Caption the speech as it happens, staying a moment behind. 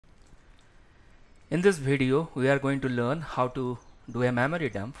In this video, we are going to learn how to do a memory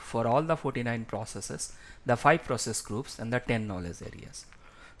dump for all the 49 processes, the 5 process groups and the 10 knowledge areas.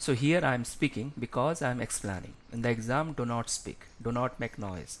 So here I am speaking because I am explaining. In the exam, do not speak, do not make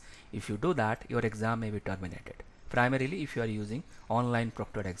noise. If you do that, your exam may be terminated. Primarily if you are using online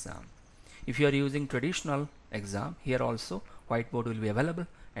proctored exam. If you are using traditional exam, here also whiteboard will be available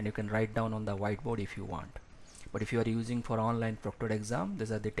and you can write down on the whiteboard if you want. But if you are using for online proctored exam,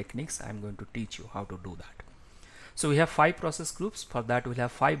 these are the techniques I am going to teach you how to do that. So we have 5 process groups. For that we'll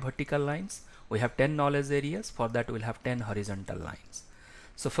have 5 vertical lines. We have 10 knowledge areas. For that we'll have 10 horizontal lines.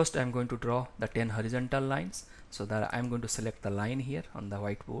 So first I'm going to draw the 10 horizontal lines. So that I'm going to select the line here on the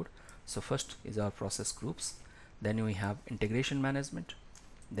whiteboard. So first is our process groups. Then we have integration management.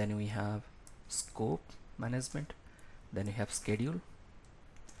 Then we have scope management. Then we have schedule.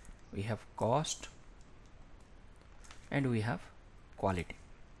 We have cost. And we have quality.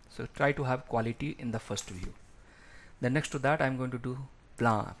 So try to have quality in the first view. Then next to that I'm going to do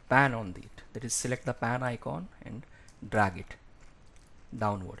pan on it. That is, select the pan icon and drag it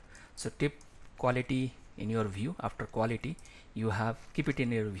downward. So tip quality in your view. After quality you have keep it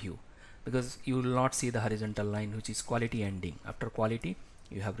in your view, because you will not see the horizontal line which is quality ending. After quality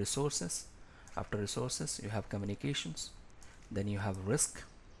you have resources. After resources you have communications. Then you have risk.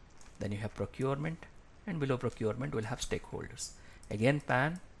 Then you have procurement. And below procurement we'll have stakeholders. Again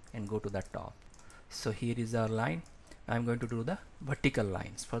pan and go to the top. So here is our line. I'm going to do the vertical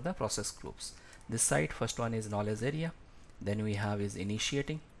lines for the process groups. This side, first one is knowledge area. Then we have is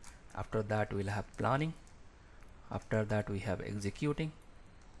initiating. After that we'll have planning. After that we have executing.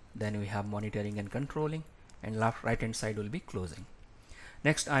 Then we have monitoring and controlling. And right hand side will be closing.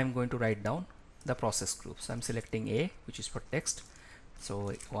 Next I'm going to write down the process groups. I'm selecting A, which is for text.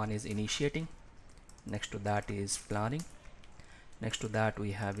 So one is initiating. Next to that is planning. Next to that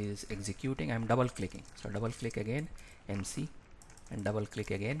we have is executing. I'm double clicking. So double click again MC and double click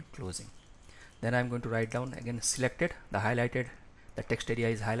again closing. Then I'm going to write down again selected, the highlighted, the text area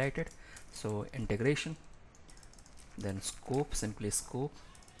is highlighted. So integration. Then scope, simply scope.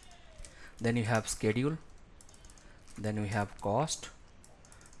 Then you have schedule. Then we have cost.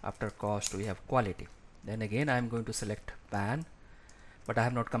 After cost we have quality. Then again I'm going to select pan. But I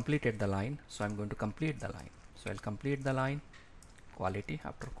have not completed the line, so I'm going to complete the line. So I'll complete the line, quality.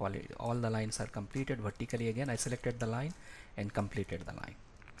 After quality, all the lines are completed vertically. Again I selected the line and completed the line.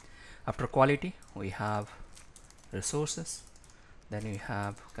 After quality we have resources. Then we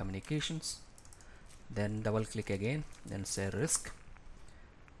have communications. Then double click again, then say risk,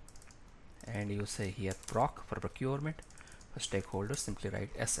 and you say here proc for procurement. For stakeholders simply write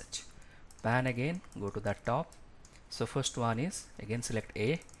SH. Pan again, go to the top. So first one is again select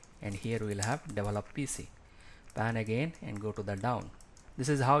A, and here we will have develop PC. Pan again and go to the down. This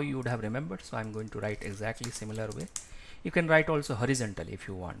is how you would have remembered, so I'm going to write exactly similar way. You can write also horizontally if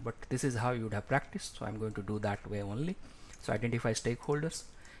you want, but this is how you would have practiced, so I'm going to do that way only. So identify stakeholders.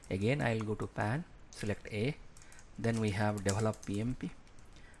 Again I'll go to pan, select A, then we have develop PMP,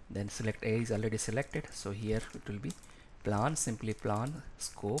 then select A is already selected, so here it will be plan, simply plan,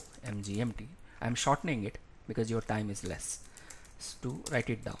 scope, MGMT. I'm shortening it because your time is less, so to write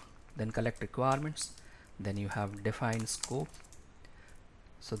it down. Then collect requirements. Then you have define scope.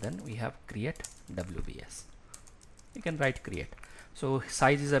 So then we have create WBS. You can write create. So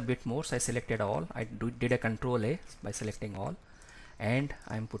size is a bit more, so I selected all. I did a control A by selecting all, and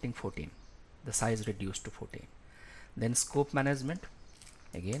I'm putting 14. The size reduced to 14. Then scope management.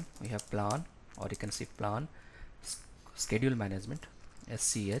 Again we have plan, or you can see plan, schedule management,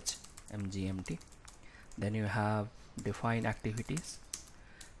 SCH, MGMT. Then you have define activities.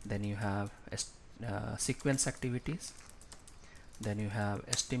 Then you have sequence activities. Then you have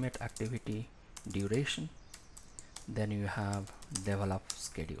estimate activity duration. Then you have develop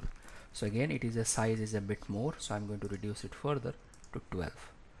schedule. So again it is a size is a bit more, so I'm going to reduce it further to 12.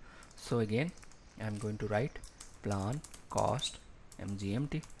 So again I'm going to write plan, cost,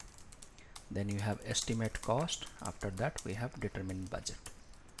 MGMT. Then you have estimate cost. After that we have determine budget.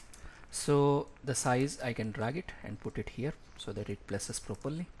 So the size I can drag it and put it here so that it places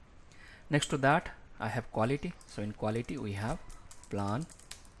properly. Next to that I have quality. So in quality we have plan,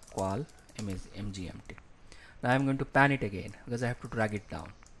 qual, MGMT. Now I'm going to pan it again because I have to drag it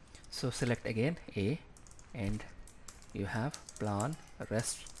down. So select again A, and you have plan,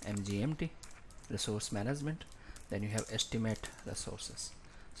 rest, MGMT, resource management. Then you have estimate resources.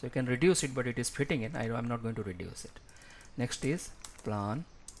 So you can reduce it, but it is fitting in. I'm not going to reduce it. Next is plan,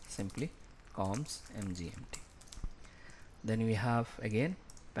 simply comms, MGMT. Then we have again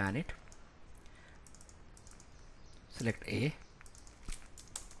pan it, select A,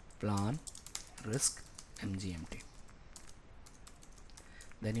 plan, risk MGMT.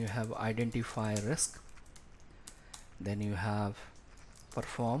 Then you have identify risk, then you have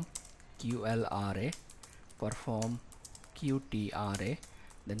perform QLRA, perform QTRA,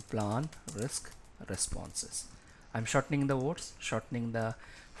 then plan risk responses. I'm shortening the words, shortening the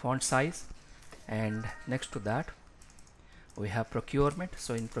font size, and next to that we have procurement.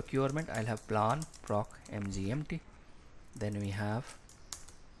 So in procurement I'll have plan proc MGMT, then we have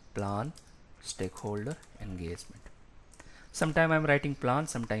plan stakeholder engagement. Sometime I'm writing plan,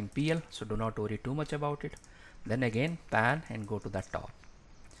 sometime PL, so do not worry too much about it. Then again pan and go to the top.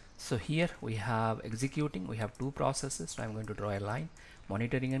 So here we have executing, we have two processes, so I'm going to draw a line.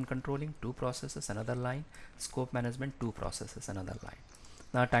 Monitoring and controlling, two processes, another line. Scope management, two processes, another line.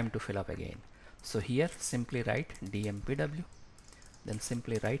 Now time to fill up again. So here simply write DMPW, then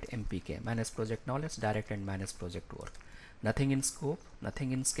simply write MPK, manage project knowledge, direct and manage project work. Nothing in scope,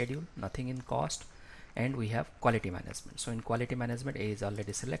 nothing in schedule, nothing in cost, and we have quality management. So in quality management A is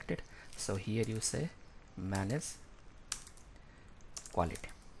already selected, so here you say manage quality.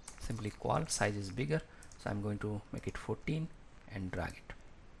 Simply qual, size is bigger, so I'm going to make it 14 and drag it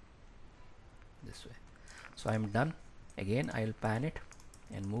this way. So I'm done. Again I'll pan it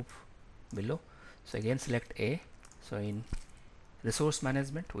and move below. So again select A. So in resource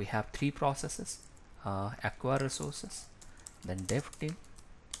management we have three processes, acquire resources, then dev team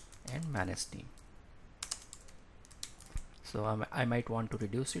and manage team. So I might want to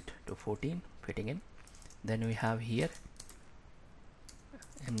reduce it to 14, fitting in. Then we have here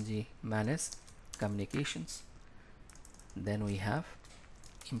MG manage communications, then we have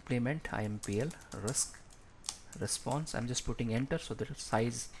implement IMPL risk response. I'm just putting enter so that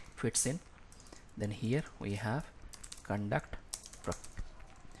size fits in. Then here we have conduct proc.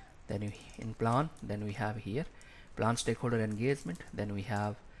 Then in plan, then we have here plan stakeholder engagement, then we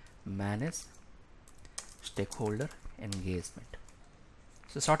have manage stakeholder engagement.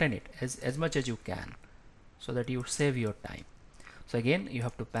 So shorten it as much as you can so that you save your time. So again you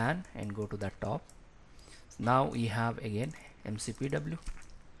have to pan and go to the top. Now we have again MCPW.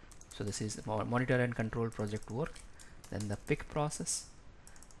 So this is monitor and control project work, then the pick process,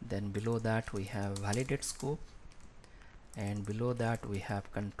 then below that we have validate scope, and below that we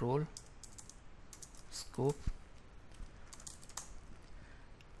have control scope.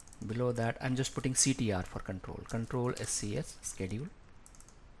 Below that I'm just putting CTR for control SCS schedule.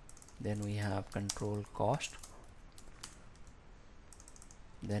 Then we have control cost,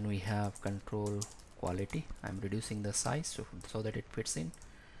 then we have control quality. I'm reducing the size so that it fits in.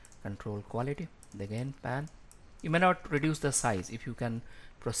 Control quality, again pan. You may not reduce the size if you can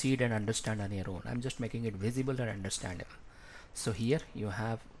proceed and understand on your own. I'm just making it visible and understandable. So here you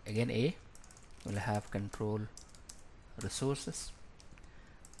have again A, will have control resources,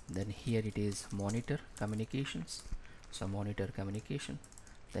 then here it is monitor communications, so monitor communication,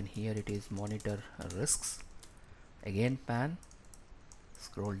 then here it is monitor risks, again pan,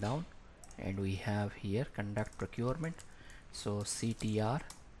 scroll down, and we have here conduct procurement, so CTR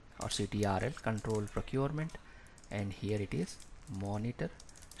or CTRL control procurement, and here it is monitor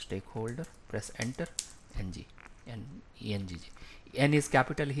stakeholder, press enter, NG and ENGG. N is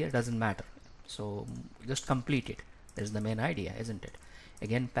capital here, doesn't matter, so just complete it. That is the main idea, isn't it?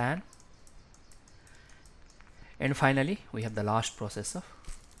 Again pan, and finally we have the last process of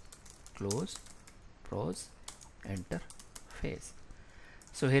close, pros, enter, phase.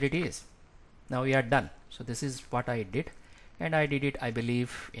 So here it is. Now we are done. So this is what I did, and I did it, I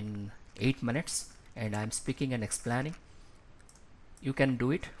believe, in 8 minutes, and I'm speaking and explaining. You can do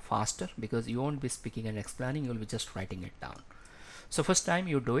it faster because you won't be speaking and explaining, you will be just writing it down. So first time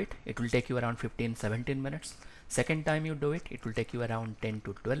you do it, it will take you around 15-17 minutes. Second time you do it, it will take you around 10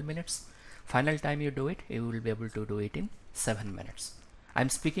 to 12 minutes. Final time you do it, you will be able to do it in 7 minutes. I'm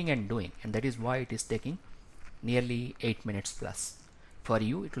speaking and doing, and that is why it is taking nearly 8 minutes plus. For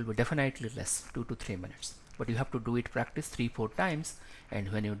you it will be definitely less, 2 to 3 minutes, but you have to do it, practice 3-4 times,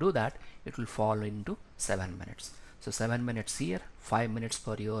 and when you do that it will fall into 7 minutes. So 7 minutes here, 5 minutes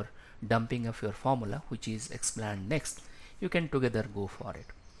for your dumping of your formula, which is explained next. You can together go for it,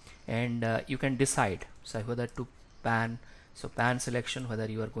 and you can decide so whether to pan. So pan selection, whether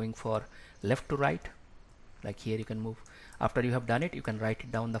you are going for left to right, like here you can move. After you have done it, you can write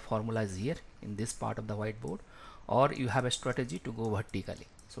it down, the formulas here in this part of the whiteboard, or you have a strategy to go vertically.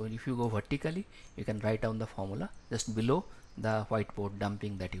 So if you go vertically, you can write down the formula just below the whiteboard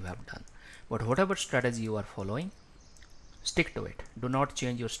dumping that you have done. But whatever strategy you are following, stick to it. Do not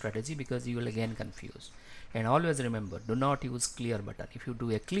change your strategy because you will again confuse. And always remember, do not use clear button. If you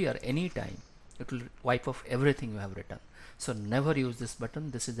do a clear anytime, it will wipe off everything you have written. So never use this button.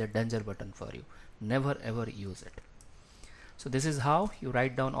 This is a danger button for you. Never ever use it. So this is how you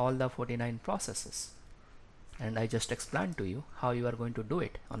write down all the 49 processes. And I just explained to you how you are going to do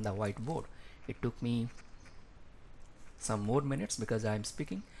it on the whiteboard. It took me some more minutes because I am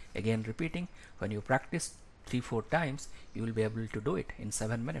speaking. Again repeating, when you practice 3-4 times, you will be able to do it in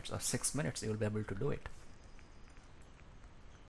 7 minutes or 6 minutes. You will be able to do it.